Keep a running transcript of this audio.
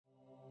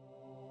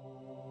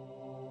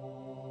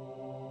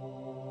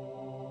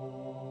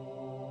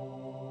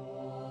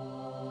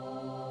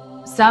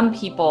some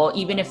people,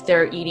 even if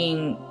they're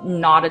eating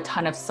not a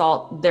ton of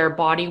salt, their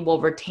body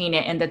will retain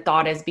it. And the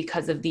thought is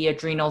because of the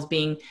adrenals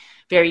being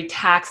very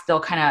taxed, they'll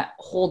kind of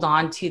hold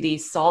on to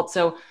these salts.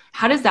 So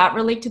how does that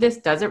relate to this?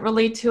 Does it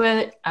relate to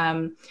it?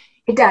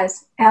 It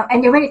does.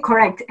 And you're very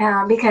correct,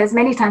 because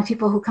many times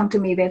people who come to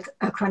me with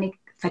a chronic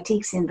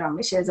fatigue syndrome,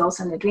 which is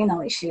also an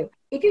adrenal issue,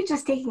 if you're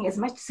just taking as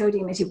much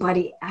sodium as your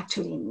body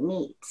actually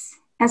needs.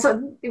 And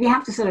so we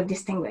have to sort of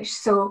distinguish.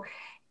 So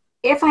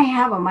if I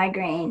have a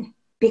migraine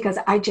because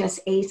I just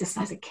ate a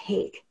slice of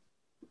cake,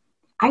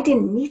 I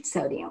didn't need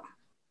sodium.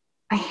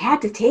 I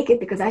had to take it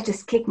because I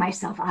just kicked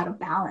myself out of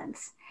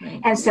balance.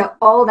 Right. And so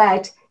all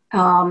that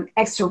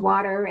extra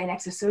water and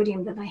extra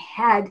sodium that I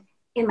had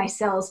in my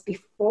cells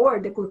before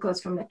the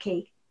glucose from the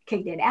cake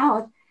kicked it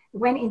out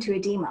went into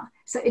edema.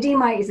 So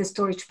edema is a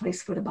storage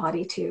place for the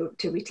body to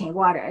retain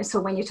water. And so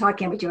when you're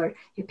talking about your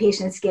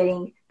patients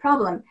getting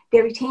problem,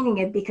 they're retaining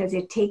it because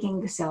they're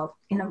taking the cell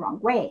in the wrong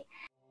way.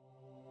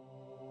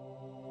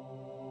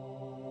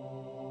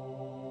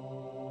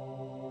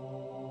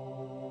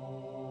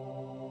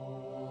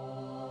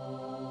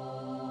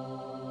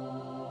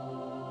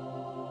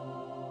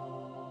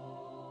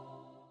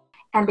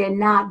 And they're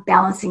not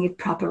balancing it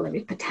properly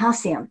with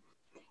potassium.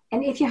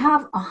 And if you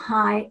have a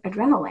high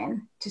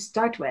adrenaline to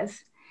start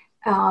with,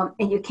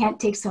 and you can't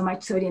take so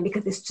much sodium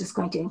because it's just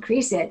going to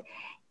increase it,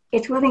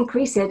 it will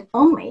increase it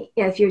only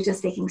if you're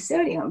just taking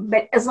sodium.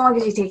 But as long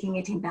as you're taking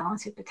it in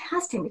balance with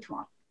potassium, it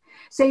won't.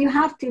 So you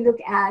have to look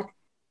at,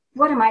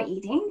 what am I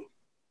eating?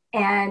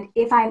 And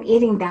if I'm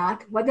eating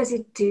that, what does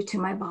it do to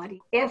my body?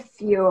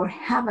 If you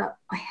have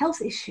a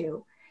health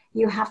issue,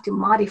 you have to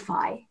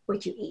modify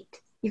what you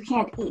eat. You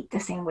can't eat the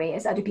same way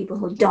as other people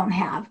who don't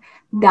have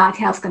that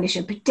health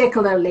condition,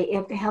 particularly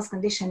if the health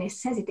condition is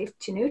sensitive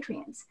to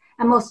nutrients,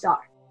 and most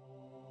are.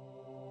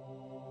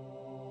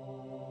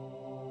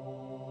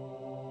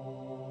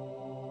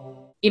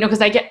 You know,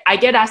 because I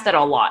get asked that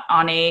a lot.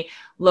 On a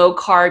low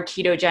carb,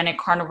 ketogenic,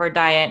 carnivore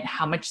diet,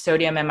 how much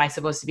sodium am I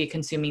supposed to be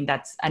consuming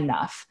that's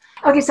enough?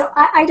 Okay, so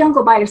I don't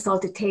go by the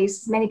salted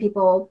taste. Many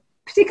people,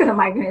 particularly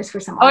migraines for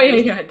some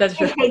others, that's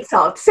true. Hate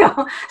salt.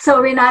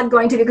 So we're not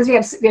going to,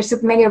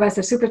 because many of us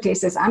are super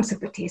tasters. I'm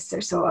super taster,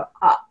 so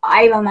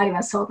I will not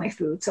even salt my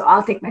food. So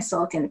I'll take my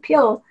salt in a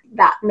pill.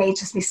 That may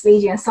just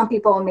mislead you, and some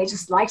people may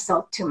just like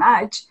salt too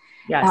much,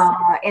 yes.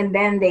 And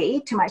then they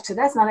eat too much. So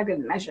that's not a good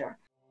measure.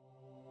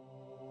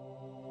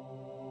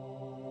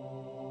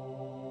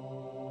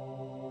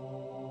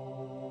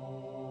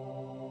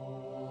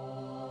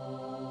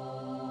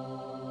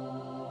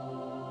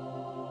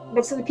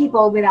 But so the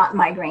people without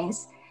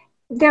migraines,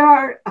 there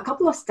are a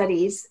couple of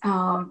studies,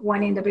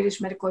 one in the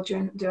British Medical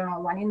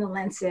Journal, one in the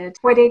Lancet,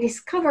 where they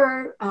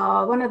discover,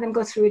 one of them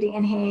goes through the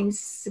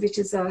NHANES, which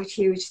is a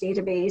huge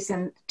database,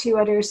 and two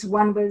others.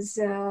 One was,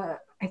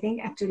 I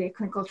think, actually a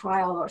clinical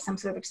trial or some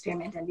sort of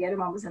experiment, and the other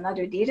one was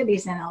another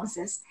database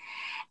analysis.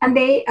 And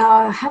they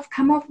have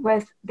come up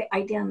with the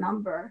ideal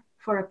number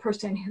for a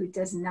person who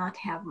does not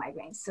have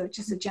migraines. So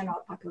just a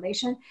general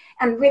population.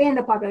 And within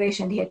the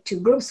population, they had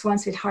two groups,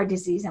 ones with heart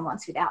disease and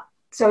ones without.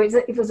 So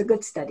it was a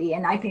good study.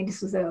 And I think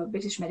this was a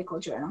British Medical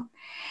Journal.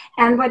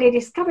 And what they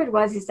discovered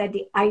is that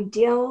the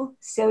ideal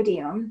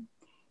sodium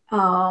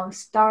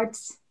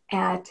starts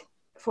at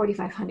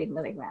 4,500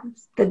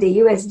 milligrams. But the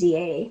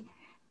USDA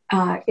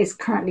is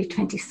currently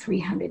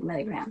 2,300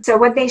 milligrams. So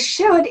what they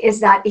showed is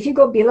that if you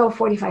go below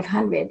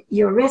 4,500,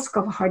 your risk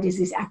of heart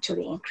disease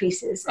actually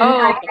increases. And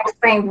I can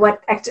explain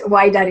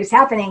why that is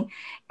happening.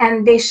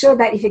 And they showed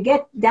that if you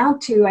get down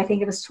to, I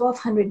think it was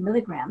 1,200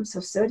 milligrams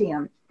of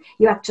sodium,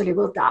 you actually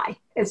will die.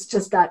 It's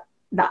just that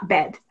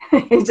bad.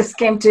 It just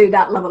came to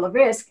that level of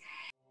risk.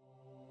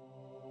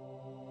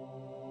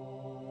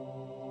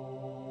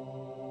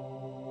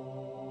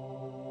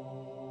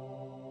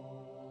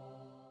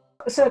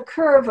 So a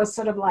curve was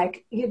sort of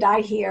like, you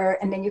die here,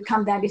 and then you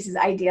come down, this is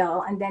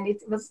ideal. And then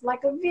it was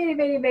like a very,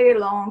 very, very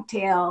long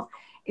tail.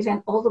 It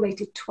went all the way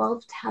to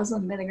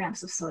 12,000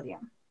 milligrams of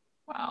sodium.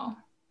 Wow.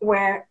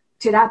 Where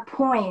to that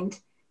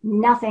point,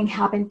 nothing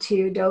happened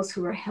to those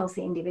who were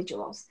healthy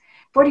individuals.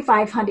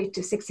 4,500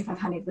 to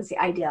 6,500 was the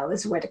ideal.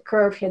 This is where the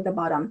curve hit the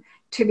bottom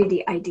to be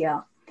the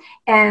ideal.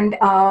 And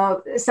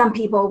some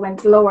people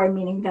went lower,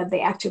 meaning that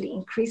they actually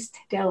increased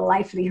their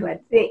livelihood.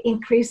 They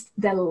increased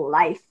their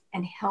life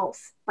and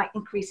health by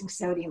increasing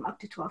sodium up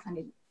to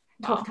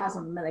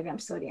 12,000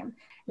 milligrams sodium.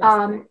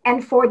 Yes.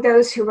 And for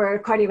those who were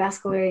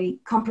cardiovascularly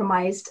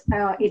compromised,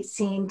 it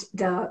seemed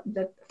the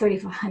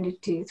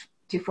 3,500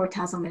 to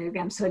 4,000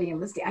 milligrams sodium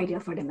was the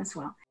ideal for them as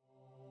well.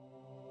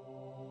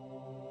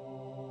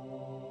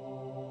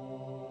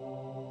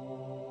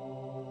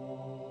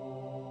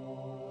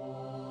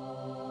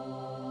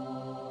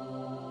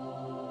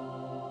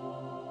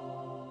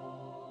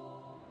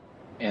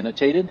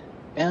 Annotated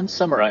and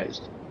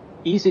summarized.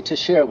 Easy to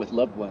share with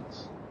loved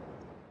ones.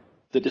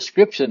 The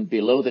description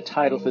below the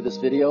title for this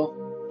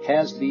video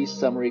has these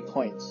summary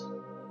points.